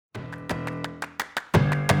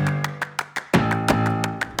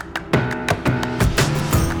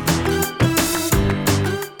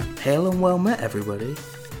Hail and well met, everybody.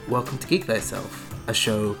 Welcome to Geek Thyself, a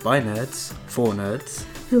show by nerds, for nerds,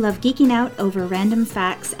 who love geeking out over random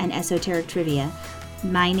facts and esoteric trivia.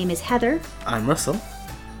 My name is Heather. I'm Russell.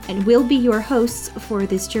 And we'll be your hosts for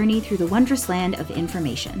this journey through the wondrous land of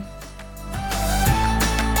information.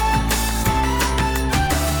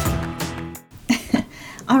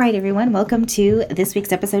 All right, everyone. Welcome to this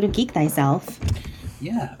week's episode of Geek Thyself.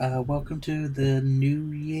 Yeah, welcome to the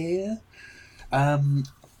new year.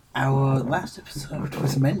 Our last episode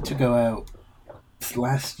was meant to go out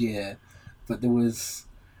last year, but there was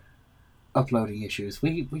uploading issues.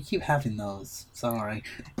 We keep having those. Sorry.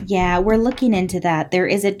 Yeah, we're looking into that. There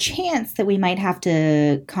is a chance that we might have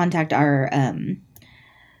to contact our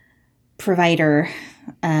provider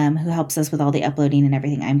who helps us with all the uploading and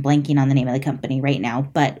everything. I'm blanking on the name of the company right now,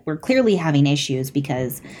 but we're clearly having issues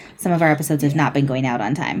because some of our episodes have not been going out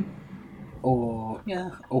on time. Or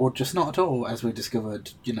just not at all, as we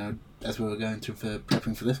discovered, as we were going through for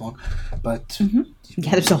prepping for this one. But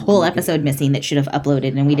yeah, there's a whole episode missing that should have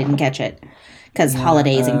uploaded and we didn't catch it because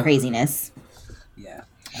holidays and craziness. Yeah.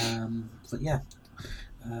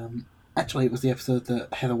 Actually, it was the episode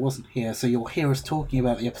that Heather wasn't here, so you'll hear us talking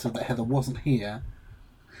about the episode that Heather wasn't here,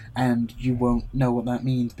 and you won't know what that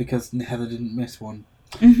means because Heather didn't miss one.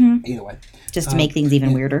 Mm-hmm. Either way. Just to make things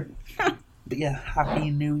even weirder. But yeah, Happy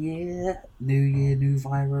New Year. New Year, new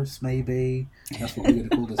virus, maybe. That's what we're going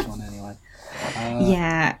to call this one anyway.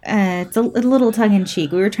 It's a little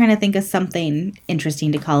tongue-in-cheek. We were trying to think of something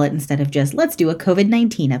interesting to call it instead of just, let's do a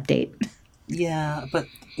COVID-19 update. Yeah, but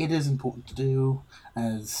it is important to do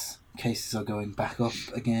as cases are going back up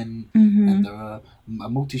again. Mm-hmm. And there are a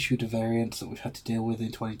multitude of variants that we've had to deal with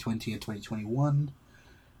in 2020 and 2021.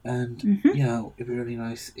 And, it'd be really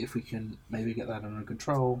nice if we can maybe get that under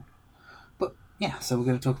control. Yeah, so we're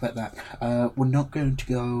going to talk about that. We're not going to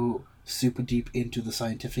go super deep into the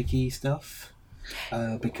scientific-y stuff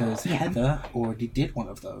because Heather already did one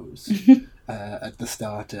of those at the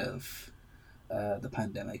start of the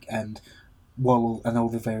pandemic, and all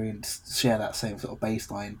the variants share that same sort of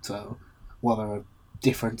baseline. So while there are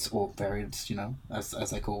different or variants, as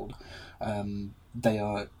they're called, they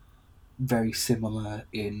are very similar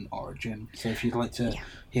in origin. So if you'd like to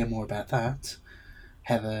hear more about that,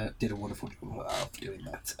 Heather did a wonderful job of doing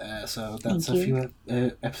that. So that's a few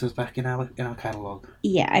episodes back in our catalogue.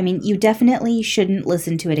 Yeah, I mean, you definitely shouldn't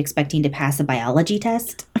listen to it expecting to pass a biology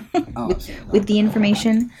test with the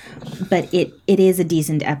information. But it is a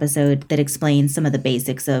decent episode that explains some of the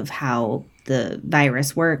basics of how the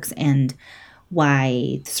virus works and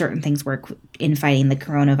why certain things work in fighting the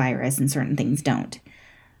coronavirus and certain things don't.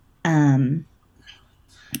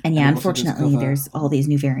 And unfortunately, there's all these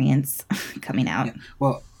new variants coming out. Yeah.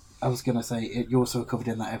 Well, I was going to say, you also covered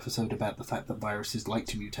in that episode about the fact that viruses like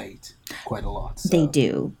to mutate quite a lot. So. They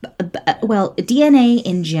do. Well, DNA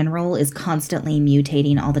in general is constantly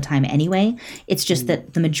mutating all the time anyway. It's just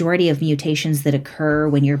that the majority of mutations that occur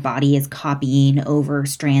when your body is copying over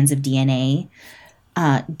strands of DNA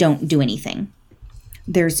don't do anything.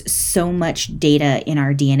 There's so much data in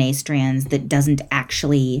our DNA strands that doesn't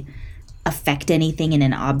actually affect anything in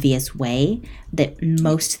an obvious way, that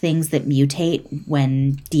most things that mutate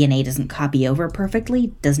when DNA doesn't copy over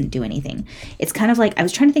perfectly doesn't do anything. It's kind of like, I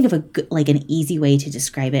was trying to think of an easy way to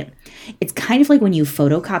describe it. It's kind of like when you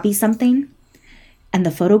photocopy something and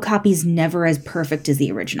the photocopy's never as perfect as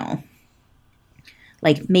the original.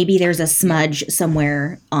 Like maybe there's a smudge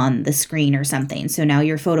somewhere on the screen or something. So now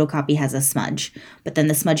your photocopy has a smudge, but then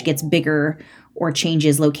the smudge gets bigger or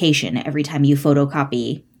changes location every time you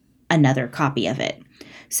photocopy another copy of it.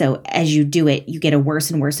 So as you do it, you get a worse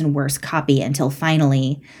and worse and worse copy until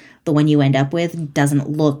finally the one you end up with doesn't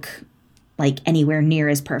look like anywhere near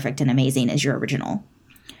as perfect and amazing as your original.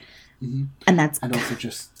 Mm-hmm. And also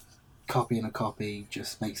just copying a copy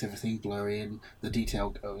just makes everything blurry and the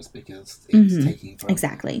detail goes because it's taking from...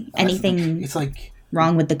 Exactly. Anything it's like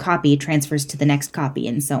wrong with the copy transfers to the next copy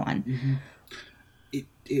and so on. Mm-hmm.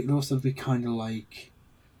 It would also be kind of like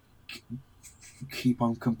keep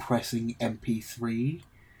on compressing MP3,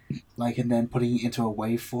 and then putting it into a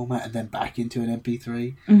WAV format and then back into an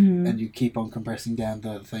MP3, and you keep on compressing down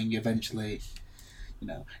the thing. Eventually,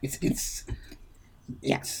 it's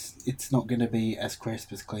not going to be as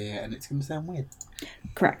crisp as clear, and it's going to sound weird.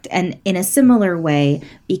 Correct. And in a similar way,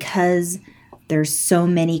 because there's so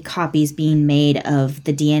many copies being made of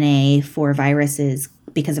the DNA for viruses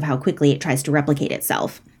because of how quickly it tries to replicate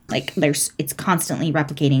itself. It's constantly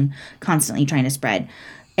replicating, constantly trying to spread,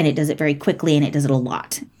 and it does it very quickly and it does it a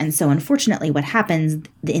lot. And so unfortunately what happens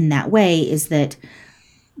in that way is that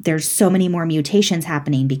there's so many more mutations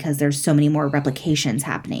happening because there's so many more replications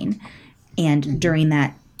happening. And during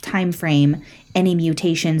that time frame, any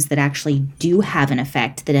mutations that actually do have an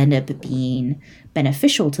effect that end up being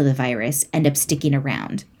beneficial to the virus end up sticking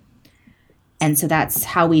around. And so that's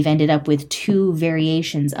how we've ended up with 2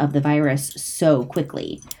 variations of the virus so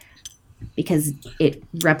quickly, because it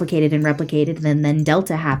replicated and replicated, and then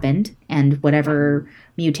Delta happened, and whatever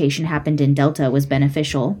mutation happened in Delta was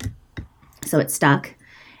beneficial, so it stuck.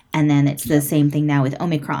 And then it's the same thing now with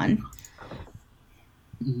Omicron.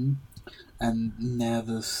 Mm-hmm. And now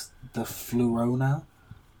there's the Flurona,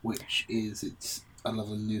 which is a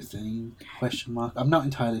lovely new thing, question mark. I'm not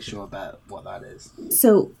entirely sure about what that is.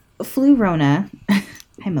 So Flurona,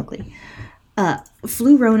 hi Mowgli.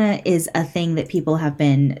 Flurona is a thing that people have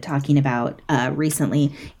been talking about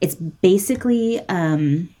recently. It's basically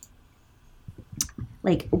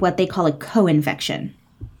like what they call a co-infection.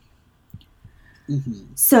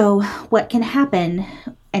 Mm-hmm. So what can happen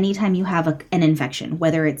anytime you have an infection,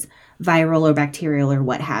 whether it's viral or bacterial or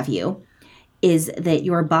what have you, is that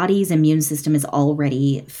your body's immune system is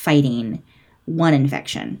already fighting one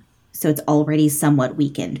infection. So it's already somewhat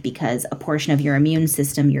weakened because a portion of your immune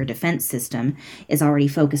system, your defense system, is already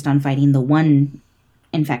focused on fighting the one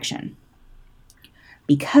infection.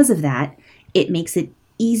 Because of that, it makes it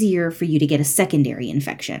easier for you to get a secondary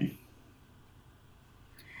infection.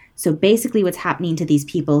 So basically what's happening to these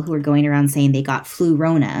people who are going around saying they got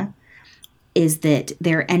Flurona is that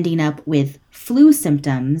they're ending up with flu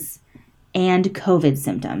symptoms and COVID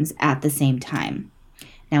symptoms at the same time.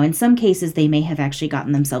 Now, in some cases, they may have actually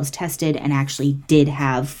gotten themselves tested and actually did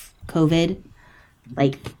have COVID.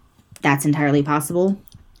 Like, that's entirely possible.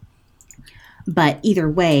 But either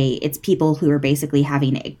way, it's people who are basically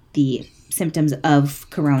having the symptoms of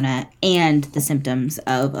corona and the symptoms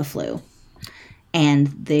of a flu. And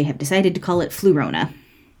they have decided to call it Flurona.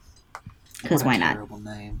 Because why not?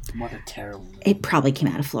 What a terrible name. It probably came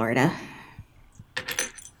out of Florida.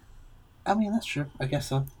 I mean, that's true. I guess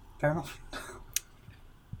so. Fair enough.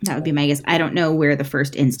 That would be my guess. I don't know where the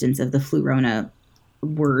first instance of the Flurona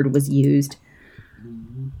word was used.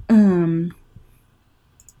 Mm-hmm.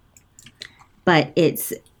 But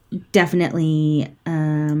it's definitely...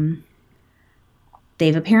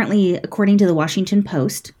 they've apparently, according to the Washington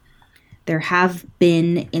Post, there have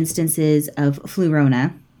been instances of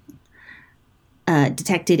Flurona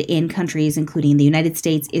detected in countries including the United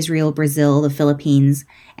States, Israel, Brazil, the Philippines,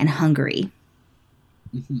 and Hungary.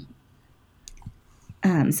 Mm-hmm.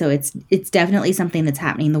 So it's definitely something that's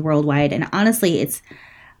happening worldwide. And honestly, it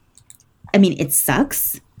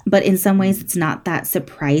sucks, but in some ways it's not that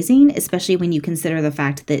surprising, especially when you consider the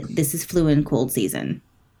fact that this is flu and cold season.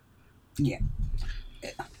 Yeah.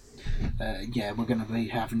 We're going to be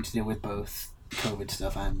having to deal with both COVID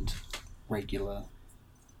stuff and regular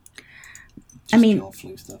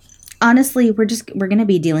flu stuff. Honestly, we're going to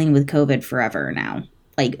be dealing with COVID forever now.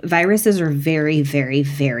 Like, viruses are very, very,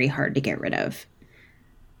 very hard to get rid of.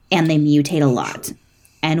 And they mutate a lot.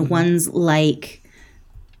 And ones like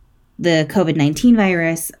the COVID-19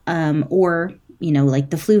 virus, or, like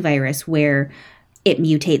the flu virus, where it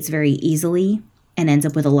mutates very easily and ends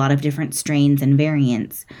up with a lot of different strains and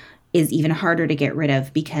variants, is even harder to get rid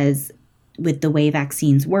of because with the way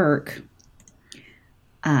vaccines work,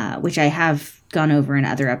 which I have gone over in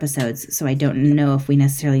other episodes, so I don't know if we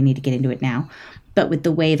necessarily need to get into it now, but with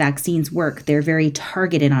the way vaccines work, they're very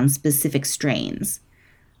targeted on specific strains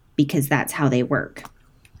because that's how they work.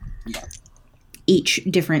 Yeah. Each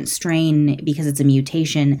different strain, because it's a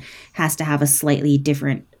mutation, has to have a slightly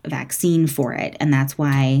different vaccine for it, and that's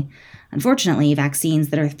why, unfortunately, vaccines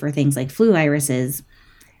that are for things like flu viruses,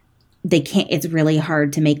 it's really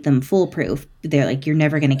hard to make them foolproof. They're like, you're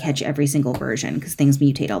never going to catch every single version because things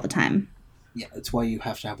mutate all the time. Yeah, it's why you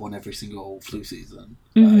have to have one every single flu season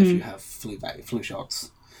Mm-hmm. if you have flu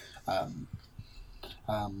shots.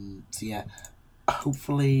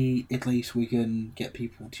 Hopefully at least we can get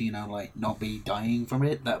people to, not be dying from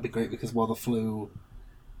it. That would be great because while the flu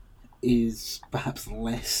is perhaps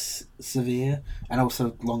less severe, and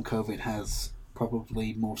also long COVID has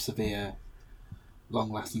probably more severe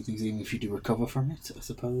long-lasting things, even if you do recover from it, I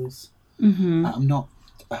suppose. Mm-hmm. I'm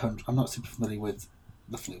not super familiar with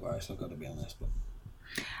the flu virus, I've got to be honest. But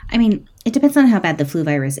it depends on how bad the flu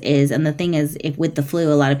virus is. And the thing is, if with the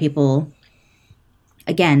flu, a lot of people,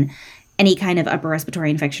 again, any kind of upper respiratory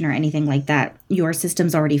infection or anything like that, your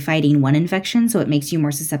system's already fighting one infection, so it makes you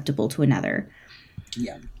more susceptible to another.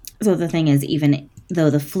 Yeah. So the thing is, even though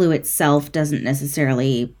the flu itself doesn't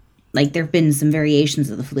necessarily, there have been some variations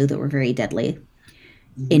of the flu that were very deadly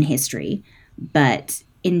in history, but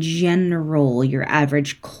in general, your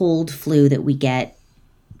average cold flu that we get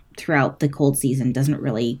throughout the cold season doesn't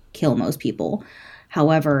really kill most people.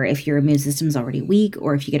 However, if your immune system's already weak,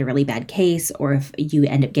 or if you get a really bad case, or if you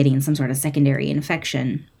end up getting some sort of secondary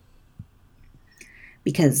infection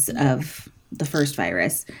because of the first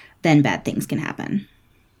virus, then bad things can happen.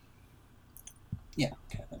 Yeah,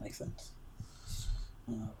 okay, that makes sense.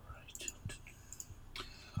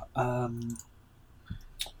 Alright.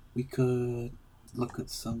 We could look at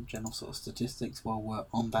some general sort of statistics while we're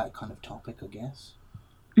on that kind of topic, I guess.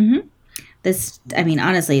 Mm-hmm.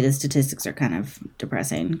 Honestly, the statistics are kind of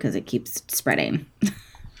depressing because it keeps spreading.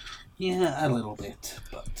 Yeah, a little bit,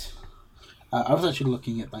 but I was actually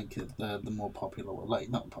looking at like the more popular, like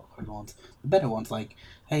not popular ones, the better ones, like,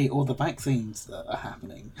 hey, all the vaccines that are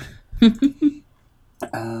happening.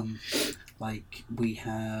 Like we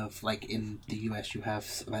have, like in the US, you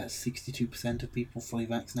have about 62% of people fully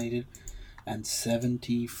vaccinated, and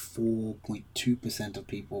 74.2% of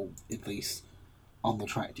people, at least, on the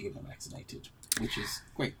track to get vaccinated, which is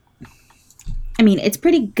great. I mean, it's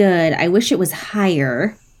pretty good. I wish it was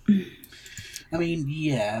higher. I mean,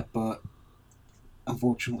 yeah, but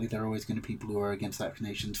unfortunately there are always going to be people who are against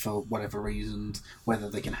vaccinations for whatever reasons, whether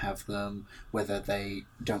they can have them, whether they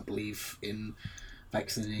don't believe in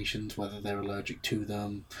vaccinations, whether they're allergic to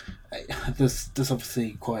them. There's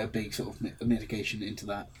obviously quite a big sort of mitigation into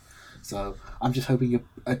that. So I'm just hoping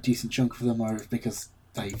a decent chunk of them are because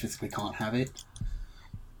they physically can't have it.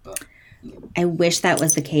 But I wish that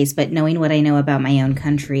was the case, but knowing what I know about my own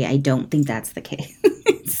country, I don't think that's the case.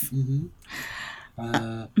 Mm-hmm.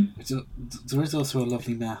 There is also a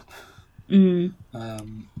lovely map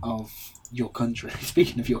of your country.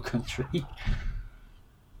 Speaking of your country,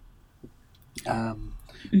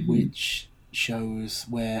 which shows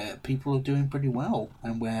where people are doing pretty well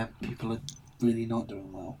and where people are really not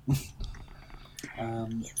doing well.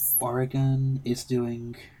 Yes. Oregon is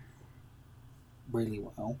doing really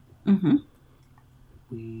well. Mm-hmm.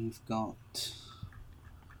 We've got...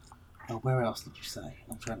 where else did you say?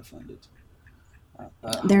 I'm trying to find it.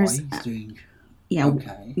 Hawaii's doing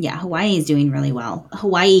okay. Yeah, Hawaii is doing really well.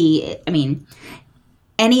 Hawaii, I mean,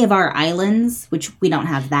 any of our islands, which we don't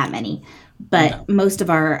have that many, but most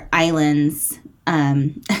of our islands,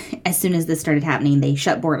 as soon as this started happening, they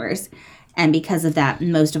shut borders. And because of that,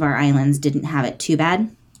 most of our islands didn't have it too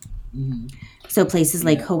bad. Mm-hmm. So places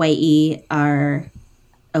like Hawaii are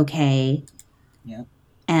okay. Yeah.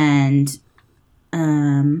 And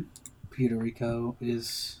Puerto Rico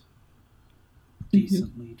is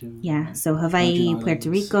decently doing well. Yeah, so Hawaii, Puerto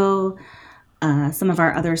Rico, some of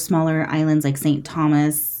our other smaller islands like St.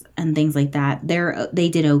 Thomas and things like that, they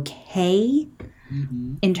did okay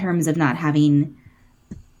in terms of not having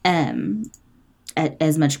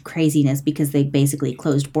as much craziness because they basically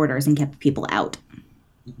closed borders and kept people out.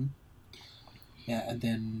 Mm-hmm. Yeah, and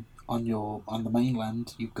then on the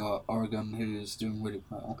mainland, you've got Oregon, who's doing really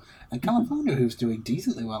well, and California, who's doing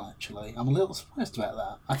decently well, actually. I'm a little surprised about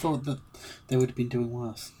that. I thought that they would have been doing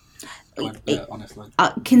worse, honestly.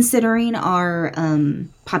 Considering our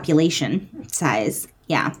population size,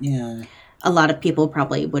 yeah. A lot of people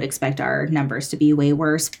probably would expect our numbers to be way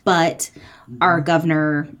worse, but our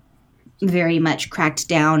governor very much cracked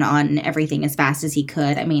down on everything as fast as he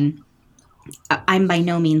could. I mean, I'm by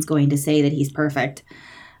no means going to say that he's perfect.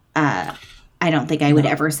 I don't think I would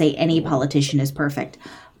ever say any politician is perfect,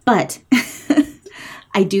 but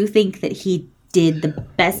I do think that he did the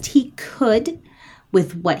best he could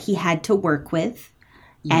with what he had to work with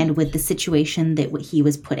and with the situation that he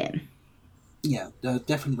was put in. Yeah,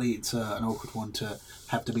 definitely it's an awkward one to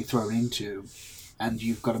have to be thrown into, and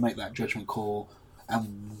you've got to make that judgment call,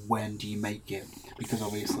 and when do you make it? Because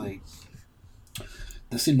obviously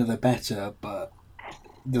the sooner the better, but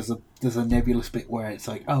there's a nebulous bit where it's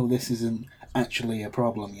like, oh, this isn't actually a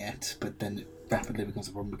problem yet, but then it rapidly becomes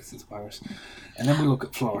a problem because it's a virus. And then we look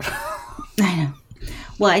at Florida. I know.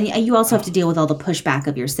 Well, and you also have to deal with all the pushback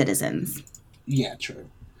of your citizens. Yeah,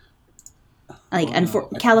 true.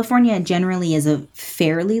 California generally is a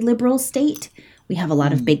fairly liberal state. We have a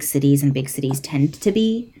lot of big cities, and big cities tend to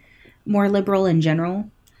be more liberal in general.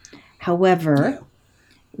 However,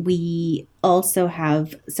 we also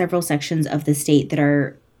have several sections of the state that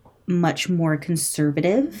are much more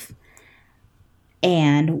conservative,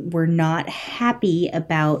 and we're not happy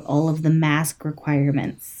about all of the mask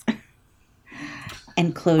requirements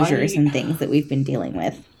and closures and things that we've been dealing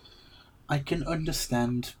with. I can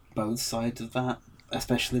understand both sides of that,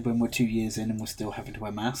 especially when we're 2 years in and we're still having to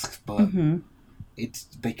wear masks, but it's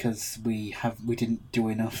because we didn't do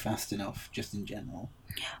enough fast enough, just in general.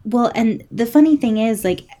 Well, and the funny thing is,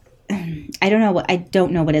 like, I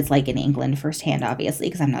don't know what it's like in England firsthand, obviously,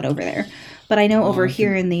 because I'm not over there. But I know over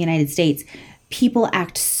here in the United States, people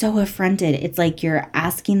act so affronted. It's like you're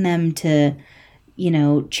asking them to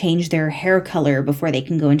change their hair color before they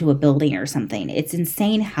can go into a building or something. It's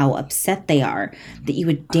insane how upset they are that you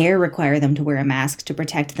would dare require them to wear a mask to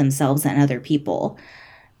protect themselves and other people.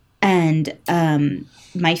 And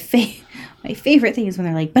my favorite thing is when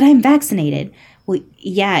they're like, but I'm vaccinated. Well,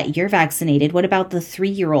 yeah, you're vaccinated. What about the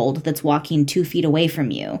 3-year-old that's walking 2 feet away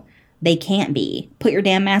from you? They can't be. Put your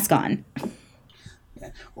damn mask on. Yeah.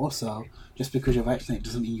 Also, just because you're vaccinated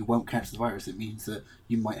doesn't mean you won't catch the virus. It means that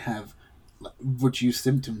you might have reduced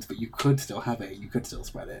symptoms, but you could still have it. You could still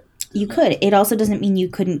spread it. You could. It also doesn't mean you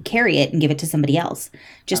couldn't carry it and give it to somebody else.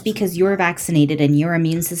 Just because you're vaccinated and your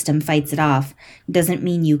immune system fights it off doesn't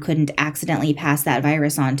mean you couldn't accidentally pass that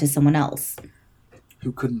virus on to someone else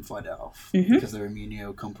who couldn't fight it off because they're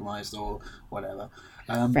immunocompromised or whatever.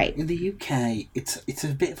 Right. In the UK, it's a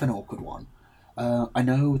bit of an awkward one. I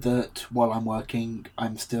know that while I'm working,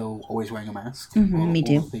 I'm still always wearing a mask. Me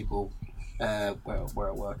too. All the people where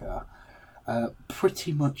I work are.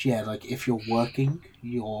 Pretty much, yeah, like if you're working,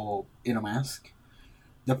 you're in a mask.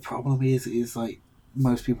 The problem is like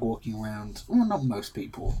most people walking around, well, not most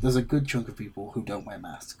people, there's a good chunk of people who don't wear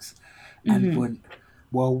masks. And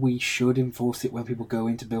while we should enforce it when people go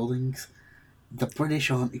into buildings, the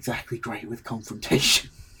British aren't exactly great with confrontation.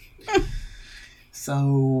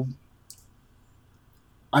 So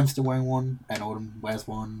I'm still wearing one, and Autumn wears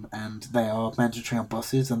one, and they are mandatory on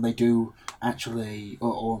buses, and they do actually,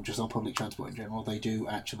 or just on public transport in general, they do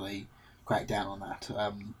actually crack down on that.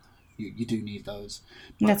 You do need those.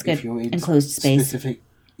 But that's good. If you're in enclosed space.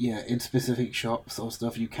 In specific shops or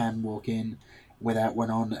stuff, you can walk in without one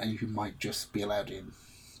on, and you might just be allowed in.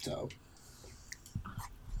 So,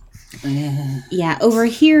 yeah, over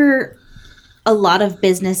here, a lot of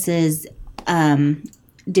businesses,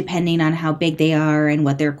 depending on how big they are and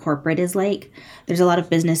what their corporate is like, there's a lot of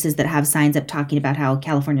businesses that have signs up talking about how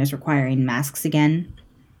California is requiring masks again.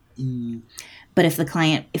 But if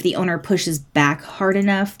the owner pushes back hard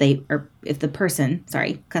enough, if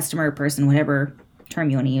the customer, person, whatever term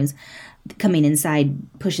you want to use, coming inside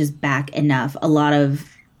pushes back enough, a lot of,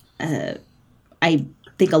 I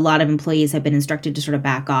think a lot of employees have been instructed to sort of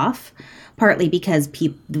back off, partly because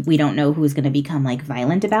we don't know who's going to become like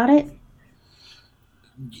violent about it.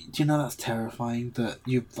 Do you know that's terrifying? That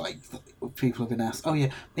people have been asked, oh yeah,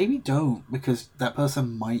 maybe don't, because that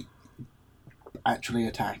person might actually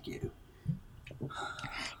attack you.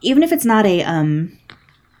 Even if it's not a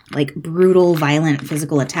brutal, violent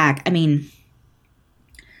physical attack, I mean,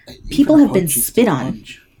 people have been spit on.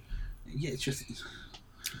 Yeah, it's just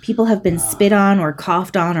people have been spit on or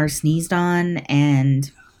coughed on or sneezed on,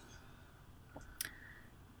 and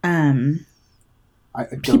I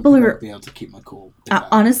don't people think I'd be able to keep my cool.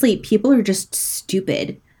 Honestly, people are just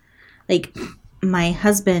stupid. Like, my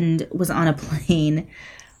husband was on a plane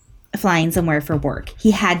flying somewhere for work.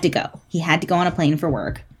 He had to go. He had to go on a plane for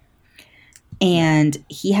work. And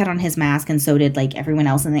he had on his mask, and so did like everyone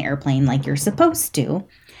else in the airplane, like you're supposed to.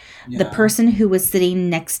 Yeah. The person who was sitting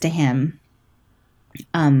next to him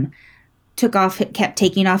kept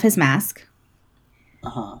taking off his mask.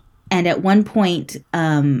 And at one point,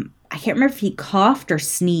 I can't remember if he coughed or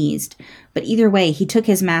sneezed, but either way, he took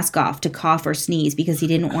his mask off to cough or sneeze because he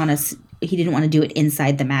didn't want to do it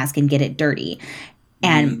inside the mask and get it dirty.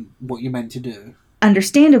 And what you meant to do.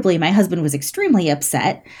 Understandably, my husband was extremely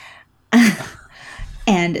upset.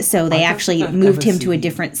 And so they actually moved him to a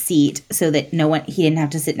different seat so that he didn't have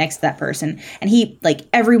to sit next to that person. And he, like,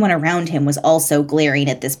 everyone around him was also glaring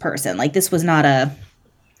at this person. Like, this was not a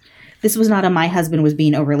my husband was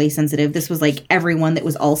being overly sensitive. This was like everyone that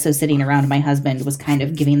was also sitting around my husband was kind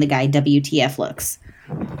of giving the guy WTF looks.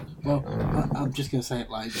 Well, I'm just going to say it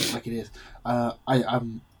like it is.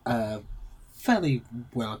 I'm fairly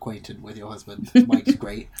well acquainted with your husband. Mike's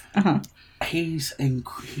great. He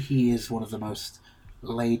is one of the most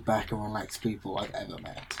laid back and relaxed people I've ever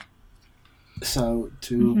met. So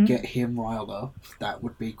to get him riled up, that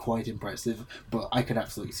would be quite impressive. But I could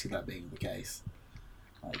absolutely see that being the case.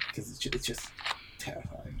 Because it's just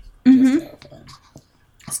terrifying. Just terrifying.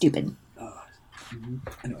 Stupid.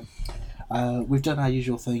 Anyway, we've done our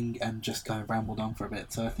usual thing and just kind of rambled on for a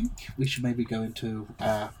bit, so I think we should maybe go into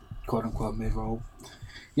our quote-unquote mid-roll.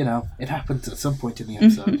 You know, it happens at some point in the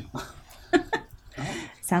episode.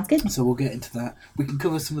 Sounds good. So we'll get into that. We can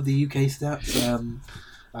cover some of the UK stats.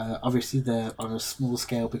 Obviously, they're on a small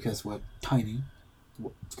scale because we're tiny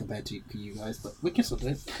compared to you guys, but we can still do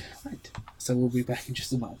it. Right. So we'll be back in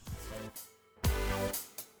just a moment.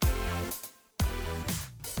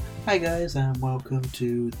 Hi guys, and welcome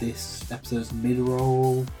to this episode's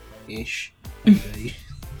mid-roll-ish.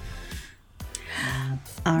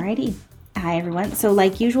 Alrighty. Hi everyone. So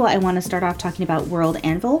like usual, I want to start off talking about World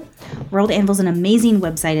Anvil. World Anvil's an amazing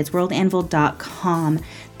website. It's worldanvil.com.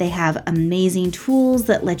 They have amazing tools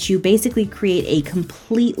that let you basically create a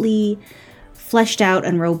completely fleshed out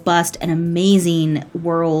and robust and amazing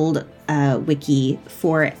world wiki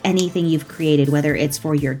for anything you've created, whether it's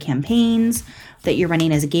for your campaigns that you're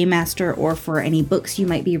running as a game master or for any books you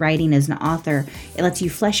might be writing as an author. It lets you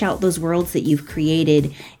flesh out those worlds that you've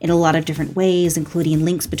created in a lot of different ways, including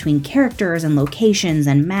links between characters and locations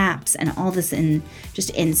and maps and all this in just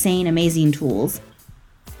insane, amazing tools.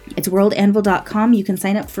 It's worldanvil.com. You can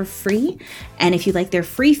sign up for free. And if you like their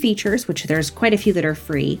free features, which there's quite a few that are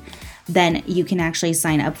free, then you can actually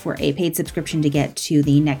sign up for a paid subscription to get to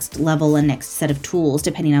the next level and next set of tools,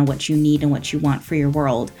 depending on what you need and what you want for your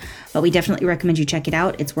world. But we definitely recommend you check it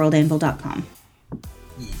out. It's worldanvil.com.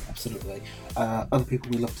 Yeah, absolutely. Other people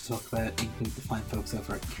we love to talk about include the fine folks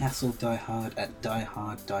over at Castle Die Hard at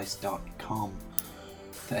dieharddice.com.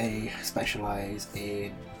 They specialise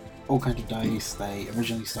in all kinds of dice. They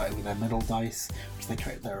originally started with their metal dice, which they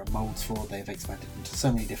created their own molds for. They've expanded into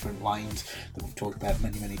so many different lines that we've talked about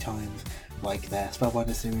many times, like their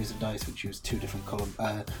Spellbinder series of dice, which use 2 different colour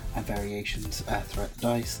and variations throughout the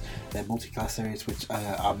dice. Their multi-class series, which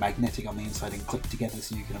are magnetic on the inside and clip together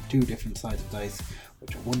so you can have 2 different sides of dice,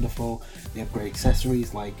 which are wonderful. They upgrade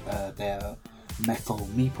accessories like their metal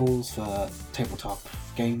meeples for tabletop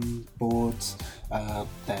game boards,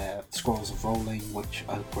 their scrolls of rolling, which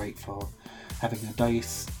are great for having a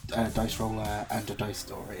dice roller and a dice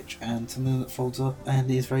storage, and something that folds up and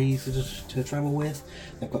is very easy to travel with.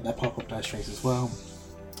 They've got their pop-up dice trays as well.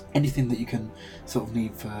 Anything that you can sort of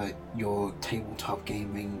need for your tabletop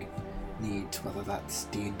gaming needs, whether that's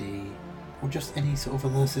D&D or just any sort of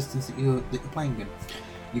other systems that you're playing in.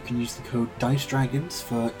 You can use the code DICEDRAGONS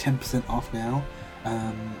for 10% off now.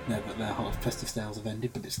 Their whole festive sales have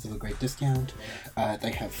ended, but it's still a great discount.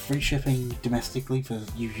 They have free shipping domestically for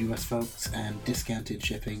you US folks and discounted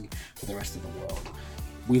shipping for the rest of the world.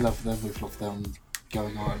 We love them. We've loved them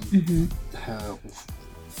going on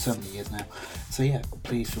so many years now. So yeah,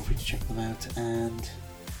 please feel free to check them out and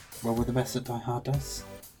roll with the best at Die Hard Dice.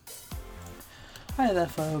 Hi there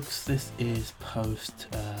folks, this is post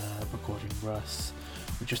recording Russ.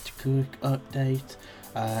 Just a quick update.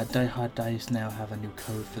 Die Hard Dice now have a new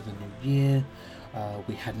code for the new year.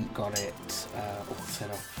 We hadn't got it all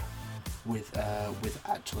set up with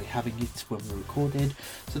actually having it when we recorded,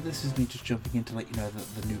 so this is me just jumping in to let you know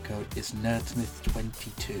that the new code is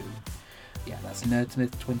Nerdsmith22. Yeah, that's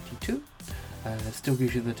Nerdsmith22. Still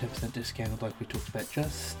gives you the 10% discount like we talked about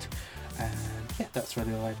just. And yeah, that's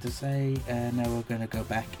really all I have to say. And now we're going to go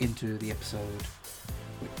back into the episode,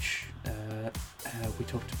 which we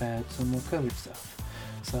talked about some more COVID stuff.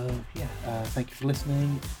 So yeah, thank you for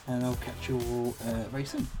listening, and I'll catch you all very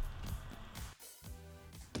soon.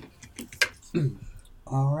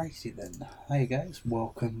 Alrighty then. Hey guys,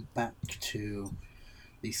 welcome back to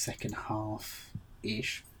the second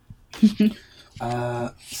half-ish.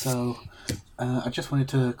 So I just wanted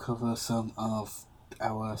to cover some of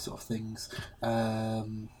our sort of things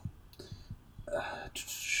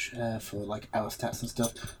for like our stats and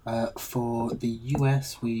stuff. For the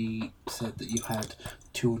US, we said that you had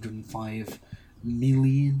 205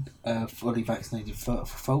 million fully vaccinated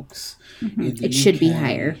folks. Mm-hmm. In the it should be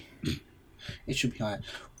higher. It should be higher.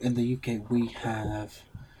 In the UK, we have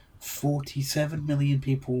 47 million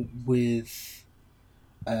people with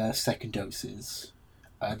second doses.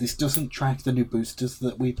 This doesn't track the new boosters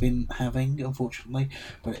that we've been having, unfortunately,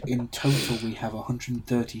 but in total we have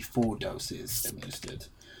 134 doses administered.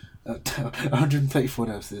 134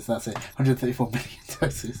 doses, that's it. 134 million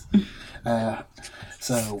doses.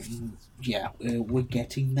 So, yeah, we're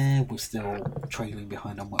getting there. We're still trailing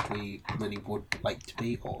behind on what we really would like to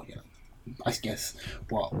be, or, you know, I guess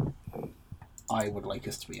what I would like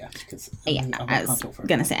us to be at. Cause yeah, I was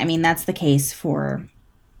going to say, I mean, that's the case for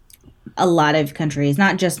a lot of countries,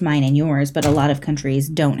 not just mine and yours, but a lot of countries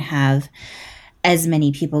don't have as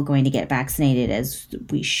many people going to get vaccinated as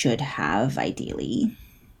we should have, ideally.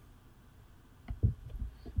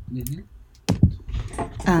 Mm-hmm.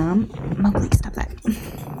 Mowgli, stop that.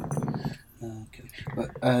 Okay,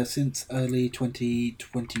 but since early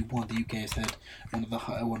 2021, the UK has had one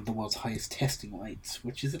of the world's highest testing rates,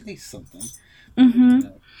 which is at least something. Mm-hmm.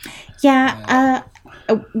 Yeah,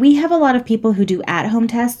 we have a lot of people who do at-home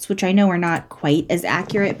tests, which I know are not quite as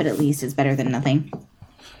accurate, but at least it's better than nothing.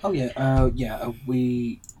 Oh yeah,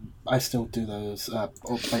 I still do those. Or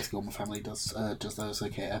basically, all my family does those.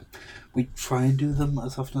 Okay, we try and do them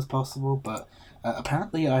as often as possible, but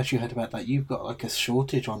apparently, I actually heard about that. You've got like a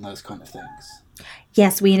shortage on those kind of things.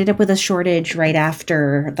 Yes, we ended up with a shortage right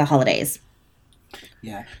after the holidays.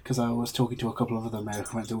 Yeah, because I was talking to a couple of other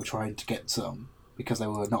American friends who were trying to get some because they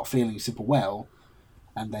were not feeling super well,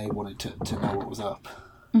 and they wanted to know what was up.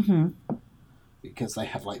 Mm-hmm. Because they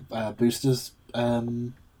have like boosters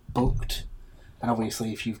booked, and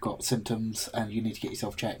obviously if you've got symptoms and you need to get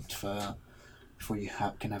yourself checked before you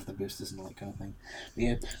can have the boosters and all that kind of thing. But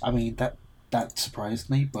yeah, I mean that surprised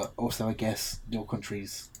me, but also I guess your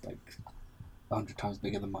country's like 100 times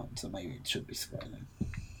bigger than mine, so maybe it should be surprising.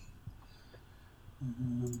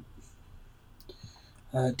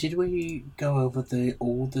 Did we go over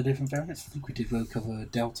all the different variants? I think we did. We'll cover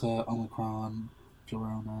Delta, Omicron,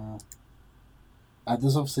 Corona.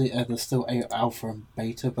 There's obviously there's still Alpha and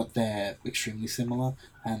Beta, but they're extremely similar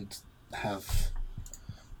and have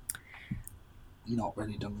not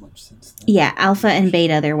really done much since then. Yeah, Alpha and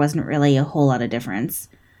Beta, there wasn't really a whole lot of difference.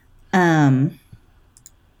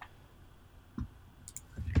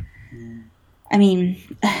 I mean,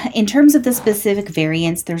 in terms of the specific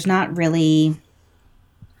variants, there's not really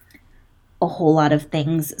a whole lot of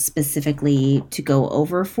things specifically to go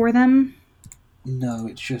over for them. No,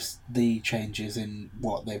 it's just the changes in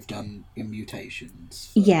what they've done in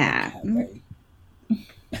mutations. Yeah.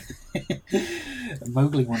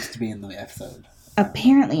 Mowgli wants to be in the episode.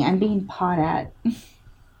 Apparently, I'm being pawed at.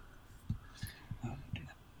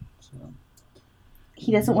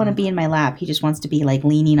 He doesn't want to be in my lap. He just wants to be like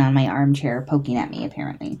leaning on my armchair, poking at me,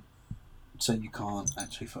 apparently. So you can't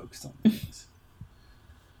actually focus on things.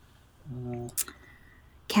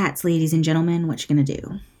 Cats, ladies and gentlemen, what you gonna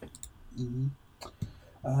do? Mm-hmm.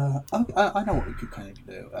 I know what we could kind of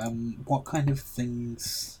do. What kind of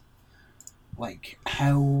things, like,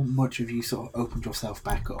 how much have you sort of opened yourself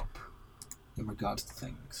back up in regards to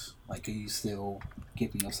things? Like, are you still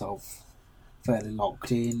keeping yourself fairly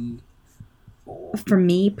locked in? Or... For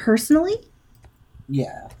me personally?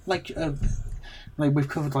 Yeah, like we've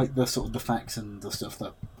covered like the sort of the facts and the stuff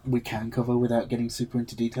that we can cover without getting super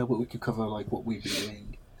into detail, but we could cover like what we've been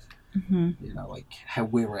doing. Mm-hmm. You know, like how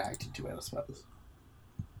we're reacting to it, I suppose.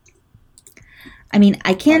 I mean,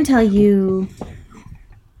 I can tell you,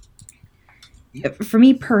 for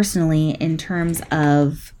me personally, in terms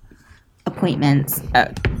of appointments,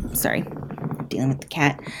 sorry, dealing with the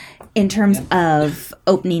cat. In terms of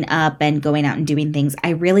opening up and going out and doing things,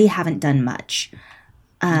 I really haven't done much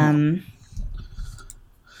at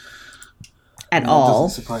all.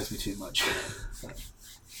 Doesn't surprise me too much.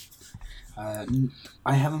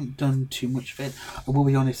 I haven't done too much of it. I will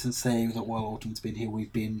be honest and say that while Autumn's been here,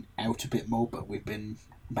 we've been out a bit more, but we've been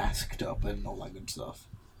masked up and all that good stuff.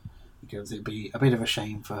 Because it'd be a bit of a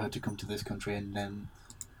shame for her to come to this country and then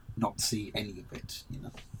not see any of it, you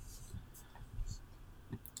know.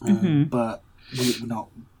 But we're not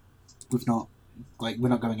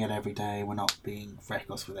going out every day. We're not being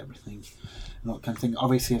reckless with everything, that kind of thing.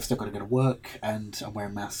 Obviously, I've still got to go to work, and I'm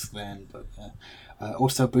wearing masks then. But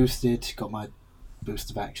also boosted, got my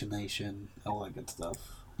booster vaccination, all that good stuff.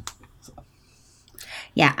 So.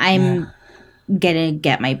 Yeah, I'm gonna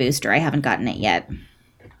get my booster. I haven't gotten it yet.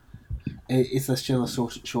 Is there still a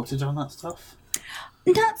shortage on that stuff?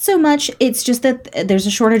 Not so much. It's just that there's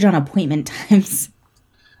a shortage on appointment times.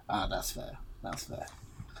 That's fair.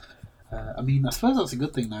 I mean, I suppose that's a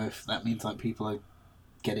good thing, though, if that means like people are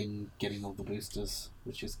getting all the boosters,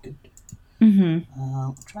 which is good. Mm-hmm.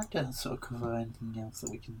 I'm trying to sort of cover anything else that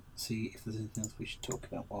we can see if there's anything else we should talk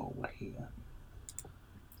about while we're here.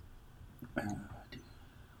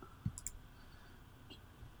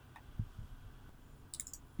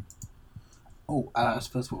 I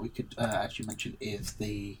suppose what we could actually mention is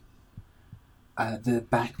the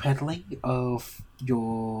backpedaling of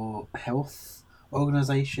your health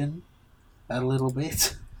organisation a little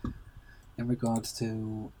bit in regards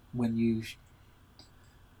to when you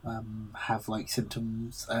have like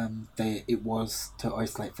symptoms. It was to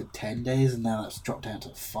isolate for 10 days and now that's dropped down to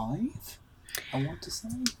 5, I want to say.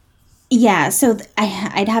 Yeah, so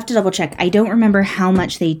I'd have to double check. I don't remember how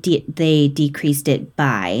much they decreased it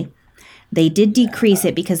by. They did decrease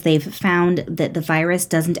it because they've found that the virus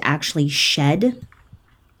doesn't actually shed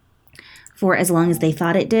for as long as they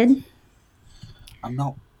thought it did. I'm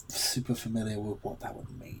not super familiar with what that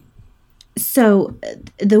would mean. So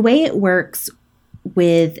the way it works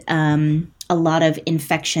with a lot of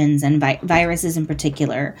infections and viruses in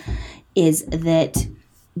particular is that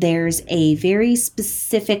there's a very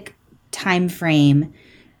specific time frame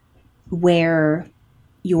where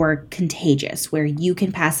you're contagious, where you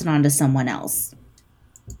can pass it on to someone else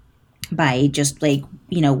by just like,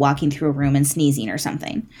 walking through a room and sneezing or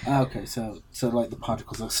something. Okay, so like the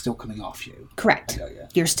particles are still coming off you. Correct. Yeah.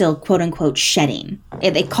 You're still quote unquote shedding.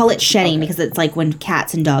 They call it shedding because it's like when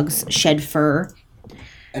cats and dogs shed fur.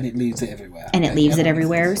 And it leaves it everywhere. And it leaves it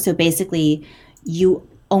everywhere. So basically, you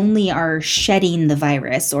only are shedding the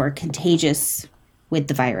virus or contagious with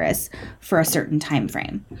the virus for a certain time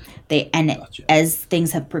frame. Gotcha. As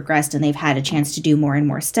things have progressed and they've had a chance to do more and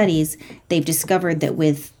more studies, they've discovered that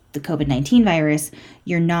with the COVID-19 virus,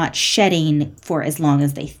 you're not shedding for as long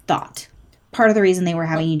as they thought. Part of the reason they were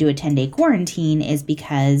having you do a 10-day quarantine is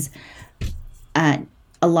because a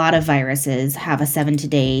lot of viruses have a 7 to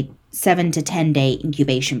 10-day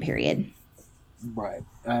incubation period. Right.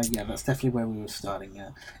 Yeah, that's definitely where we were starting.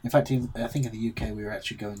 In fact, I think in the UK we were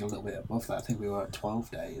actually going a little bit above that. I think we were at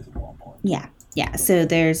 12 days at one point. Yeah. So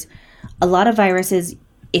there's a lot of viruses,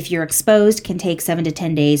 if you're exposed, can take 7 to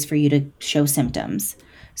 10 days for you to show symptoms.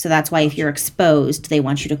 So that's why if you're exposed, they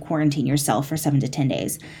want you to quarantine yourself for 7 to 10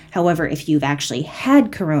 days. However, if you've actually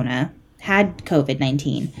had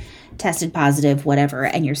COVID-19, tested positive, whatever,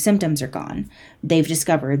 and your symptoms are gone, they've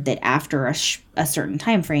discovered that after a certain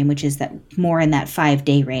time frame, which is that more in that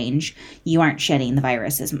 5-day range, you aren't shedding the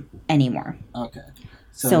virus anymore. Okay.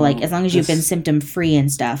 So like, as long as you've been symptom-free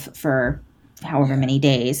and stuff for however many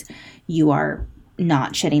days, you are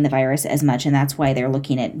not shedding the virus as much, and that's why they're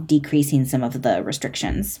looking at decreasing some of the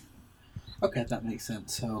restrictions. Okay, that makes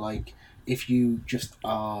sense. So, like, if you just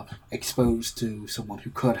are exposed to someone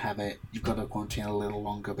who could have it, you've got to quarantine a little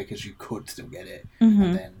longer because you could still get it. Mm-hmm.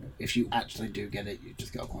 And then if you actually do get it, you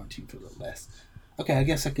just got to quarantine for a little less. Okay, I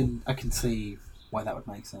guess I can see why that would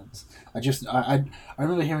make sense. I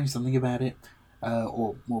remember hearing something about it,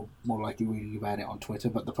 or more likely reading about it on Twitter,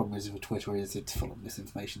 but the problem is with Twitter is it's full of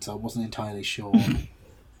misinformation, so I wasn't entirely sure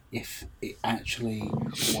if it actually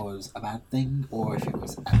was a bad thing or if it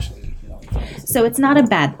was actually, So it's not a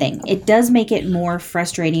bad thing. It does make it more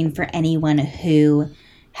frustrating for anyone who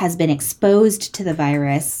has been exposed to the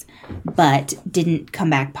virus but didn't come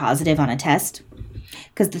back positive on a test.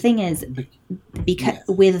 Because the thing is,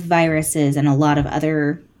 with viruses and a lot of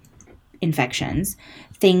other infections,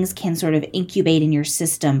 things can sort of incubate in your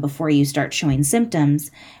system before you start showing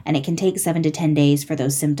symptoms, and it can take 7 to 10 days for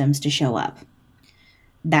those symptoms to show up.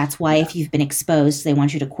 That's why if you've been exposed, they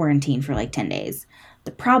want you to quarantine for like 10 days.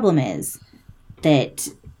 The problem is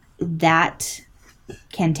that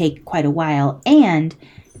can take quite a while, and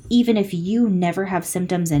even if you never have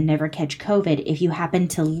symptoms and never catch COVID, if you happen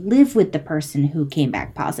to live with the person who came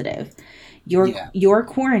back positive, your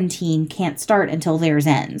quarantine can't start until theirs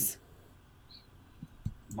ends.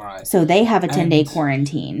 Right. So they have a 10-day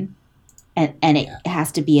quarantine, and it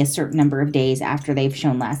has to be a certain number of days after they've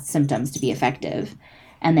shown last symptoms to be effective.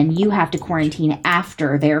 And then you have to quarantine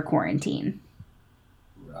after their quarantine.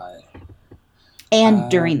 Right.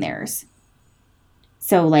 And during theirs.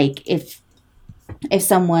 So, like, if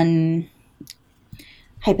someone,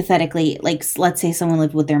 hypothetically, like, let's say someone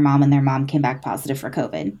lived with their mom and their mom came back positive for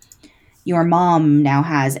COVID. Your mom now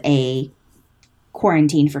has a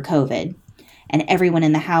quarantine for COVID. And everyone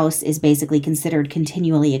in the house is basically considered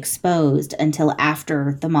continually exposed until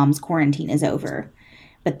after the mom's quarantine is over.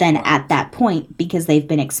 But then at that point, because they've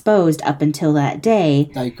been exposed up until that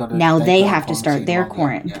day, they have to start their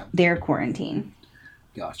quarantine.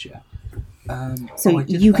 Gotcha. So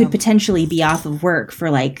you could potentially be off of work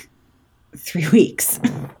for like 3 weeks.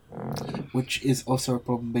 Which is also a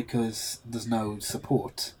problem because there's no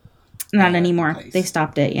support. Not anymore. They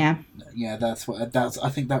stopped it, yeah. Yeah, I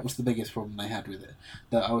think that was the biggest problem they had with it.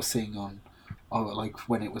 That I was seeing like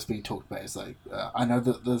when it was being talked about. Is like, I know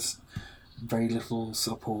that there's very little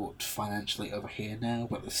support financially over here now,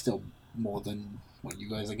 but there's still more than what you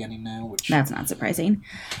guys are getting now, which... That's not surprising.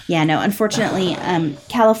 Yeah, no, unfortunately,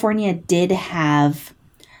 California did have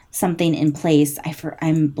something in place.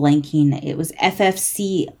 I'm blanking. It was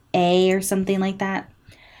FFCA or something like that.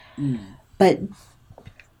 But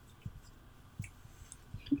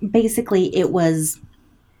basically, it was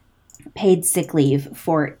paid sick leave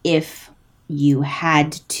for if you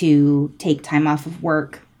had to take time off of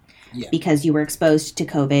work because you were exposed to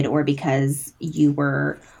COVID or because you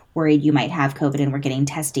were worried you might have COVID and were getting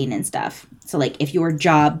testing and stuff. So, like, if your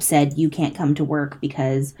job said you can't come to work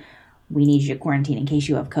because we need you to quarantine in case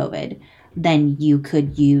you have COVID, then you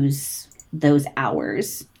could use those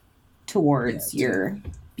hours towards your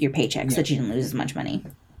paycheck so that you didn't lose as much money.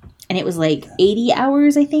 And it was like 80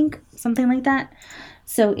 hours, I think, something like that.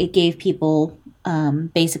 So it gave people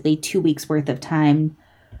basically 2 weeks worth of time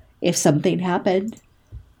if something happened.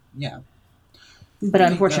 Yeah. But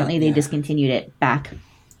unfortunately, they discontinued it back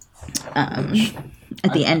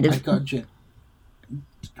at the end of...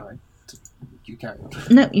 Sorry. You carry on.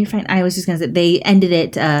 No, you're fine. I was just going to say, they ended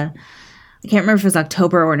it, I can't remember if it was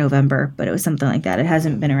October or November, but it was something like that. It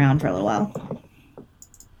hasn't been around for a little while.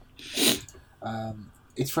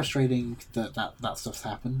 it's frustrating that stuff's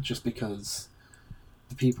happened, just because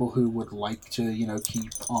the people who would like to,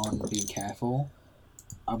 keep on being careful,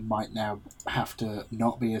 might now have to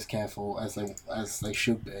not be as careful as they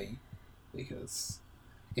should be, because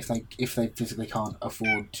if they physically can't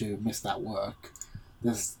afford to miss that work,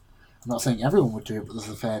 I'm not saying everyone would do it, but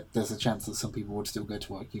there's a chance that some people would still go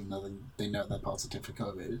to work even though they know they're positive for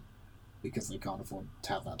COVID, because they can't afford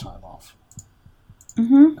to have that time off.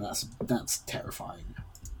 Mm-hmm. And that's terrifying.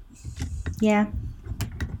 Yeah.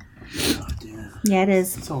 Oh dear. Yeah, it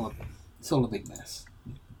is. It's all a big mess.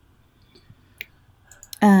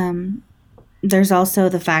 There's also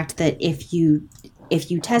the fact that if you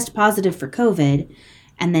test positive for COVID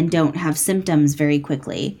and then don't have symptoms very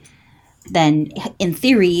quickly, then in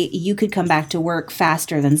theory you could come back to work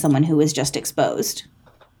faster than someone who was just exposed.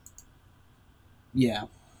 Yeah.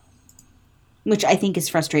 Which I think is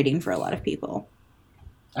frustrating for a lot of people.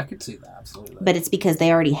 I could see that, absolutely. But it's because they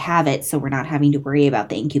already have it, so we're not having to worry about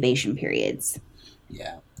the incubation periods.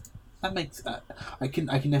 Yeah. That makes... I can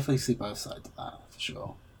definitely see both sides of that, for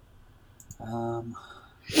sure.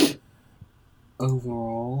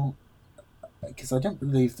 Overall, because I don't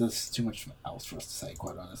believe there's too much else for us to say,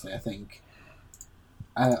 quite honestly. I think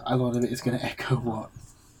a lot of it is going to echo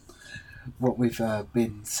what we've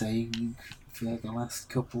been saying for the last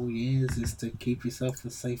couple years, is to keep yourself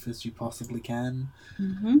as safe as you possibly can.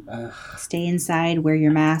 Mm-hmm. Stay inside, wear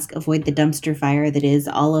your mask, avoid the dumpster fire that is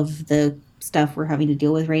all of the stuff we're having to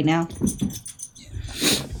deal with right now.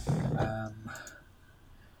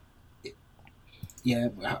 Yeah,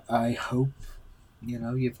 I hope,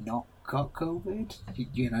 you've not got COVID.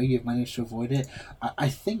 You've managed to avoid it. I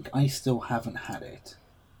think I still haven't had it.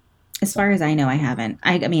 As far as I know, I haven't.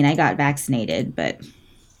 I mean, I got vaccinated, but...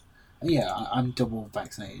 Yeah, I'm double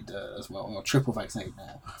vaccinated as well, or triple vaccinated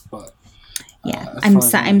now. But yeah, I'm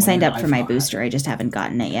signed up for my booster. I just haven't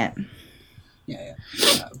gotten it yet. Yeah.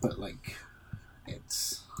 But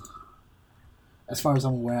it's, as far as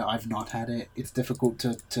I'm aware, I've not had it. It's difficult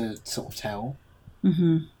to sort of tell.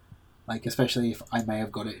 Mm-hmm. Especially if I may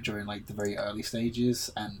have got it during the very early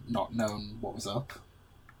stages and not known what was up.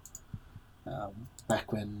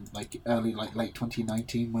 Back when late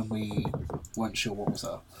 2019, when we weren't sure what was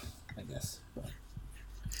up, I guess. But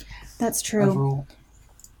that's true. Overall,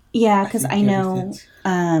 yeah, because I know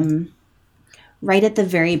right at the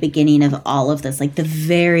very beginning of all of this, the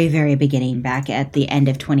very, very beginning, back at the end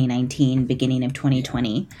of 2019, beginning of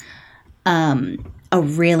 2020, a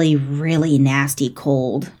really, really nasty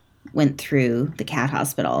cold went through the cat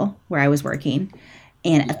hospital where I was working.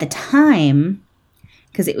 And at the time,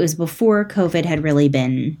 because it was before COVID had really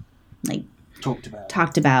been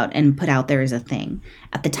talked about and put out there as a thing.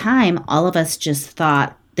 At the time, all of us just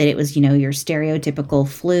thought that it was, your stereotypical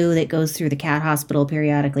flu that goes through the cat hospital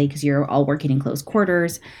periodically because you're all working in close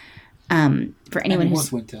quarters. For anyone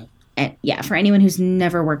for anyone who's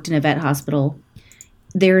never worked in a vet hospital,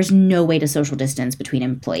 there's no way to social distance between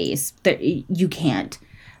employees. You can't.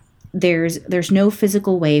 There's no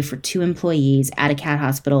physical way for two employees at a cat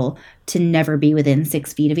hospital to never be within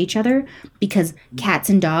 6 feet of each other, because cats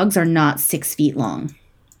and dogs are not 6 feet long.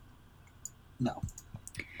 No.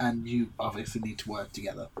 And you obviously need to work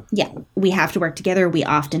together. Yeah, we have to work together. We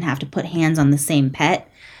often have to put hands on the same pet.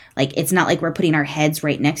 It's not like we're putting our heads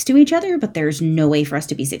right next to each other, but there's no way for us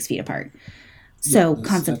to be 6 feet apart. So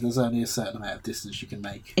there's only a certain amount of distance you can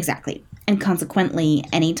make. Exactly. And consequently,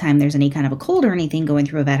 anytime there's any kind of a cold or anything going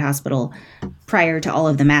through a vet hospital, prior to all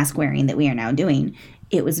of the mask wearing that we are now doing,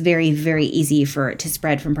 it was very, very easy for it to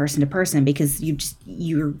spread from person to person, because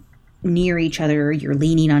you're near each other, you're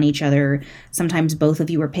leaning on each other. Sometimes both of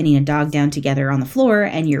you are pinning a dog down together on the floor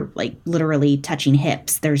and you're literally touching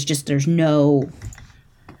hips. There's no,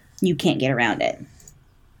 you can't get around it.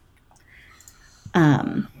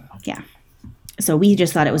 Yeah. So we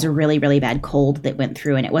just thought it was a really, really bad cold that went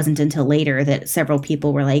through, and it wasn't until later that several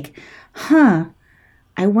people were like, I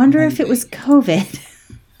wonder if it was COVID.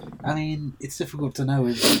 I mean, it's difficult to know,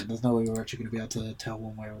 isn't it? There's no way we're actually going to be able to tell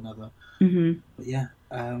one way or another. Mm-hmm. But yeah,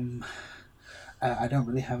 I don't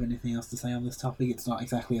really have anything else to say on this topic. It's not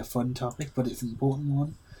exactly a fun topic, but it's an important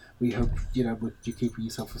one. We hope, you're keeping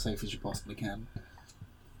yourself as safe as you possibly can.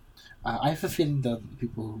 I have a feeling that the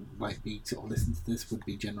people who might be sort of listening to this would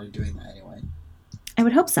be generally doing that anyway. I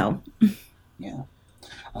would hope so. Yeah.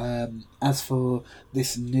 As for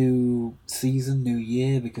this new season, new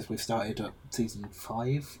year, because we've started at season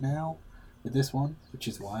 5 now with this one, which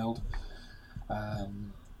is wild.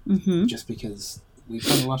 Just because we've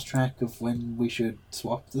kind of lost track of when we should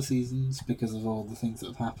swap the seasons because of all the things that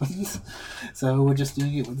have happened. So we're just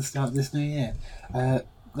doing it with the start of this new year.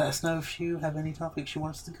 Let us know if you have any topics you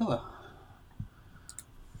want us to cover.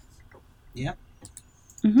 Yeah.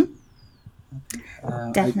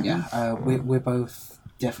 Definitely. We're both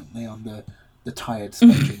definitely on the tired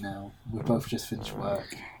spectrum now. We've both just finished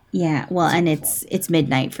work. Yeah, well, and it's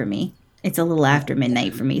midnight for me. It's a little after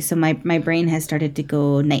midnight for me, so my brain has started to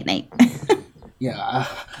go night-night. Yeah,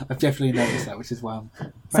 I've definitely noticed that, which is why I'm...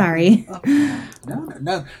 Sorry.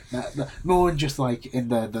 No. More than just, like, in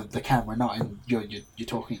the camera, not in... You're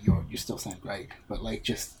talking, you still sound great, but, like,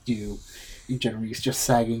 just you... In general, you're just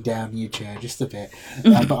sagging down in your chair just a bit.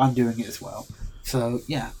 But I'm doing it as well. So,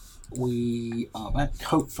 yeah. We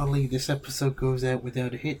hopefully this episode goes out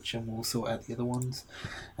without a hitch, and we'll sort out the other ones,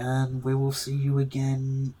 and we will see you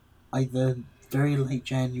again either very late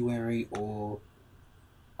January or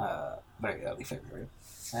very early February.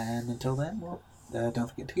 And until then, well, don't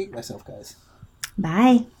forget to geek yourself, guys.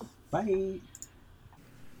 Bye. Bye.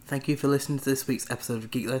 Thank you for listening to this week's episode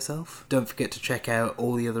of Geek Thyself. Don't forget to check out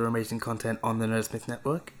all the other amazing content on the Nerdsmith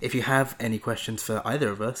Network. If you have any questions for either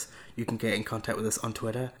of us, you can get in contact with us on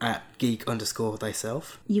Twitter at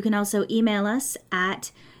geek_thyself. You can also email us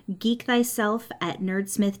at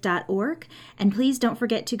geekthyself@nerdsmith.org. And please don't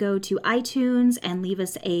forget to go to iTunes and leave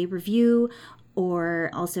us a review, or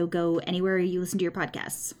also go anywhere you listen to your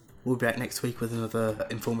podcasts. We'll be back next week with another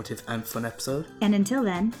informative and fun episode. And until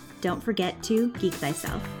then, don't forget to geek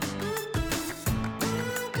thyself.